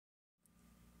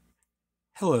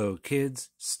Hello kids,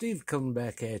 Steve coming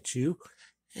back at you,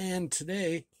 and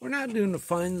today we're not doing a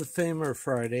Find the Famer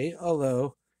Friday,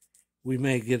 although we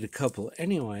may get a couple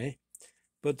anyway,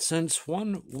 but since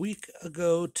 1 week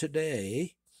ago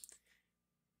today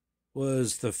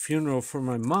was the funeral for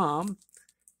my mom,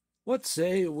 let's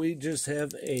say we just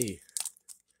have a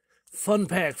Fun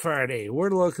Pack Friday.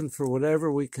 We're looking for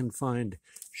whatever we can find.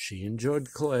 She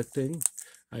enjoyed collecting.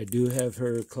 I do have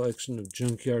her collection of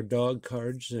Junkyard Dog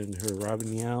cards and her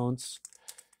Robin Yountz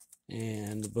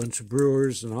and a bunch of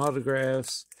Brewers and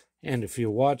autographs. And if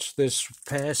you watch this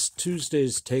past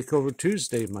Tuesday's Takeover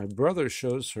Tuesday, my brother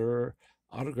shows her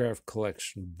autograph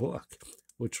collection book,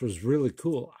 which was really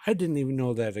cool. I didn't even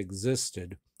know that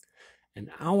existed.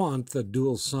 And I want the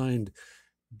dual signed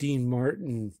Dean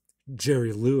Martin,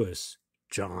 Jerry Lewis,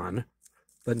 John.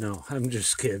 But no, I'm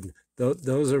just kidding.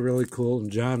 Those are really cool, and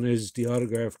John is the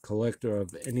autograph collector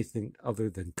of anything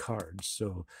other than cards,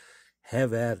 so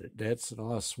have at it. That's an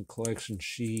awesome collection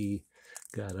she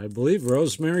got. I believe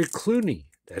Rosemary Clooney.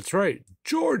 That's right,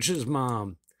 George's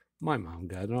mom. My mom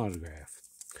got an autograph.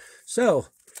 So,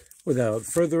 without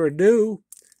further ado,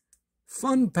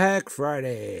 Fun Pack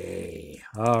Friday.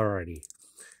 Alrighty.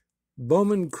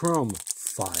 Bowman Chrome,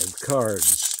 5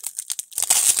 cards.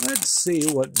 Let's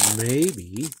see what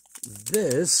maybe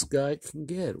this guy can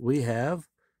get. We have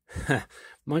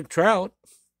Mike Trout.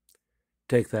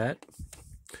 Take that.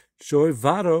 Joey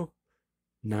Votto.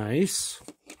 Nice.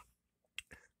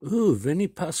 Ooh, Vinny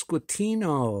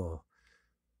Pasquantino.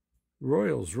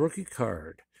 Royals rookie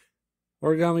card.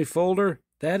 Origami folder.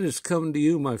 That is coming to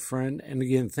you, my friend. And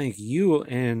again, thank you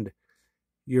and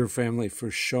your family for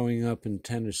showing up in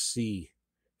Tennessee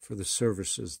for the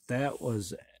services. That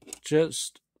was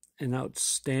just an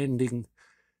outstanding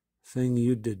thing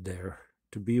you did there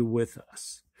to be with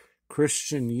us.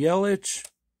 Christian Yelich,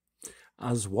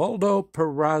 Oswaldo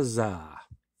Peraza.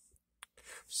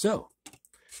 So,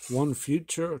 one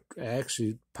future,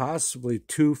 actually possibly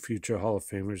 2 future Hall of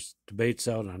Famers. Debates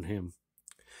out on him.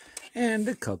 And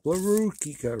a couple of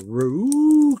rookie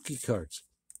cards.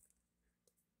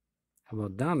 How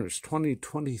about Donruss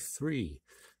 2023?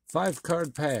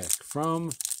 5-card pack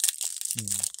from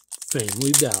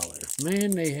Family Dollar.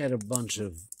 Man, they had a bunch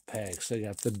of packs. I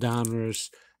got the Donruss.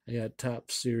 I got Top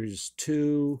Series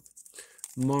 2,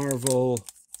 Marvel.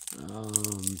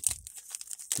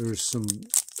 There's some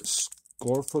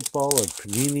Score football or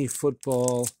Panini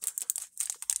football.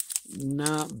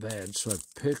 Not bad. So I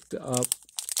picked up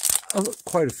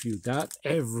quite a few. Not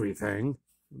everything,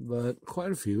 but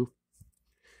quite a few.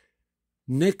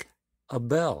 Nick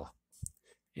Abel.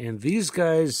 And these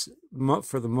guys,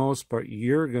 for the most part,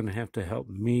 you're going to have to help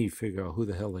me figure out who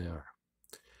the hell they are.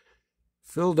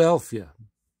 Philadelphia.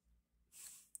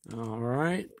 All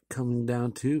right, coming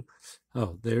down to,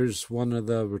 there's one of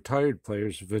the retired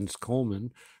players, Vince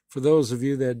Coleman. For those of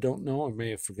you that don't know or may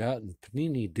have forgotten,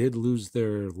 Panini did lose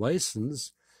their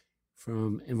license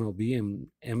from MLB and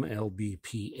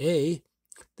MLBPA.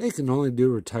 They can only do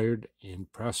retired and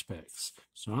prospects.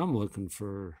 So I'm looking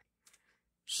for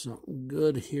something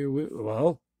good here.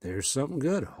 Well, there's something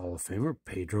good. Hall of Famer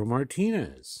Pedro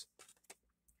Martinez.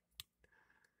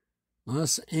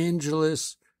 Los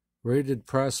Angeles rated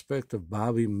prospect of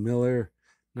Bobby Miller.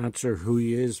 Not sure who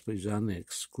he is, but he's on the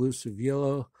exclusive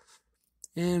yellow.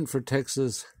 And for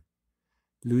Texas,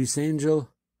 Luis Angel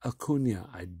Acuna.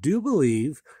 I do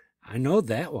believe, I know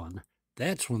that one.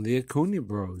 That's one of the Acuna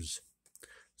Bros.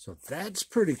 So that's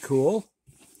pretty cool.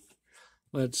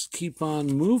 Let's keep on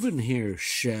moving here,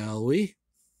 shall we?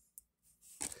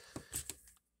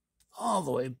 All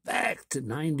the way back to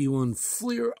 91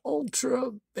 Fleer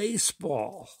Ultra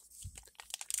Baseball.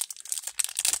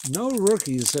 No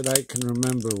rookies that I can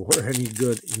remember were any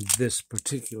good in this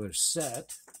particular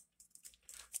set.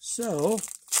 So,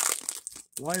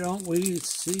 why don't we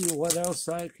see what else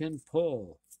I can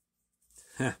pull?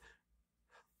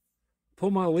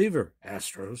 Pull my lever,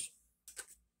 Astros.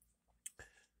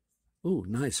 Ooh,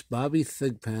 nice. Bobby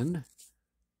Thigpen.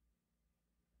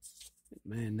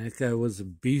 Man, that guy was a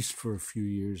beast for a few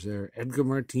years there. Edgar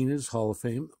Martinez, Hall of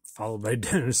Fame, followed by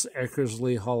Dennis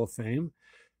Eckersley, Hall of Fame.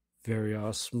 Very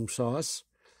awesome sauce.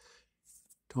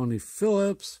 Tony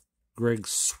Phillips, Greg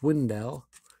Swindell.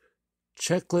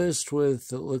 Checklist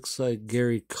with, it looks like,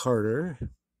 Gary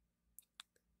Carter.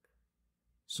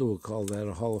 So we'll call that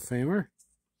a Hall of Famer.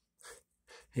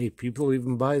 Hey, people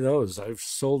even buy those. I've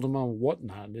sold them on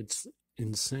Whatnot. It's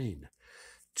insane.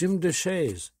 Jim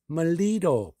Deshaies,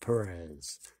 Melito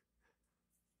Perez.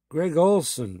 Greg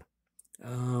Olson.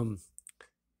 I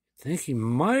think he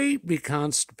might be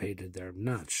constipated there. I'm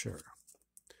not sure.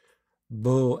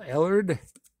 Bo Ellard.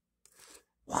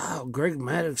 Wow, Wow, Greg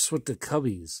Maddux with the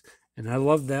Cubbies. And I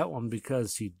love that one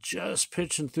because he just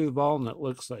pitching through the ball and it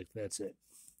looks like that's it.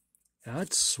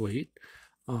 That's sweet.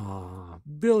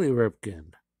 Billy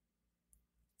Ripken.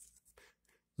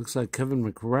 Looks like Kevin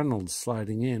McReynolds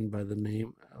sliding in by the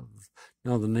name of...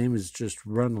 No, the name is just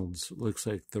Reynolds. Looks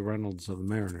like the Reynolds of the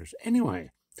Mariners. Anyway,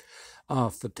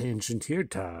 off the tangent here,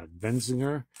 Todd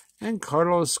Benzinger and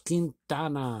Carlos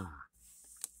Quintana.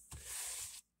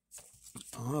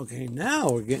 Okay,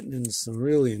 now we're getting into some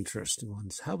really interesting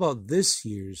ones. How about this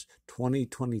year's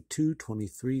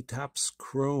 2022-23 Topps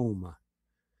Chrome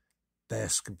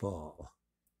basketball?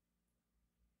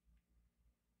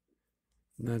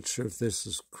 Not sure if this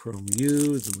is Chrome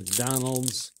U, the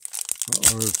McDonald's,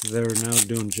 or if they're now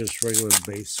doing just regular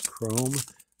base Chrome.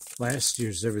 Last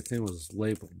year's everything was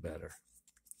labeled better.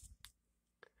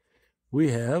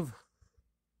 We have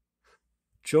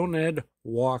Joned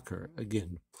Walker.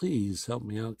 Again, please help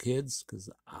me out, kids, because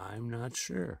I'm not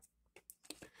sure.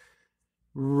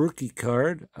 Rookie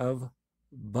card of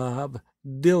Bob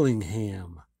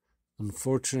Dillingham.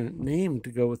 Unfortunate name to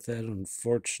go with that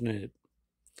unfortunate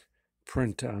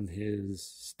print on his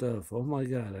stuff. Oh my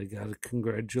God, I got a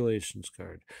congratulations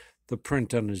card. The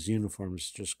print on his uniform is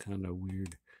just kind of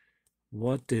weird.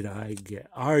 What did I get?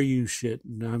 Are you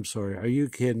shitting? I'm sorry. Are you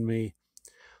kidding me?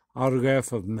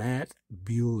 Autograph of Matt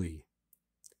Bewley.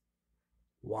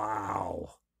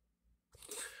 Wow.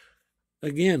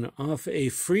 Again, off a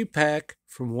free pack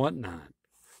from Whatnot.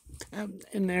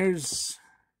 And there's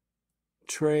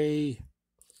Trey,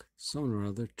 someone or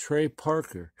other, Trey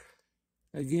Parker.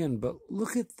 Again, but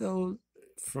look at those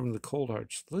from the Cold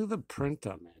Hearts. Look at the print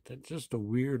on that. That's just a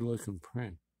weird looking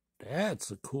print.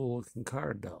 That's a cool looking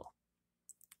card, though.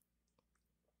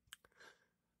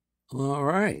 All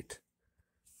right.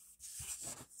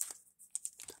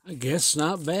 I guess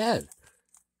not bad.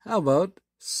 How about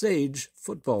Sage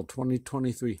Football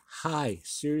 2023 High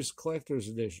Series Collector's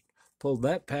Edition? Pulled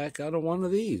that pack out of one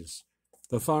of these.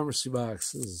 The pharmacy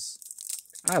boxes.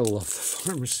 I love the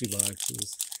pharmacy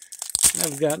boxes.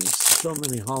 I've gotten so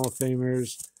many Hall of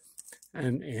Famers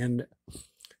and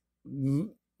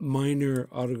minor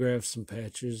autographs and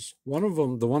patches. One of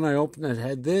them, the one I opened that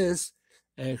had this,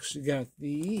 actually got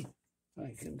the, if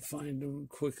I can find them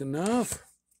quick enough,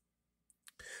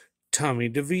 Tommy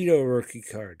DeVito rookie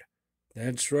card.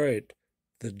 That's right.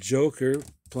 The Joker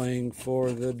playing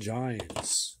for the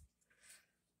Giants.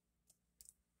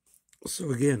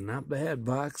 So again, not bad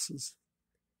boxes.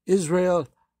 Israel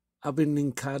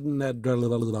Wakanda.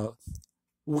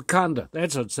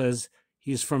 That's what it says.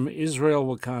 He's from Israel,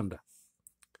 Wakanda.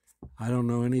 I don't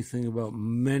know anything about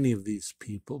many of these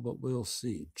people, but we'll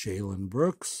see. Jalen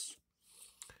Brooks.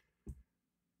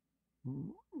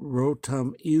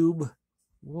 Rotem Eub.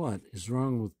 What is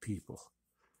wrong with people?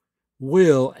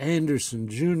 Will Anderson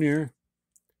Jr.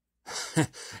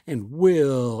 and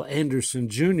Will Anderson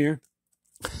Jr.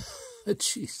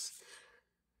 Jeez.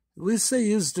 At least they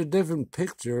used a different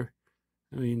picture.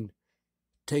 I mean,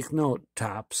 take note,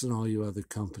 Topps and all you other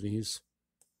companies.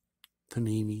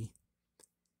 Panini.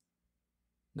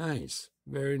 Nice.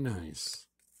 Very nice.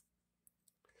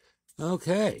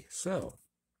 Okay, so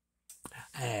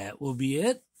that will be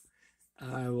it.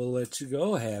 I will let you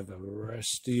go. Have a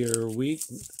rest of your week.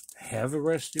 Have a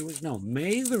rest of your week. No,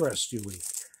 may the rest of your week.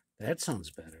 That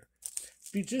sounds better.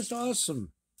 Be just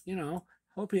awesome. You know,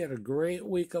 hope you had a great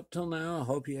week up till now.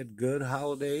 Hope you had good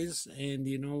holidays. And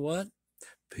you know what?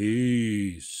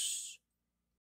 Peace.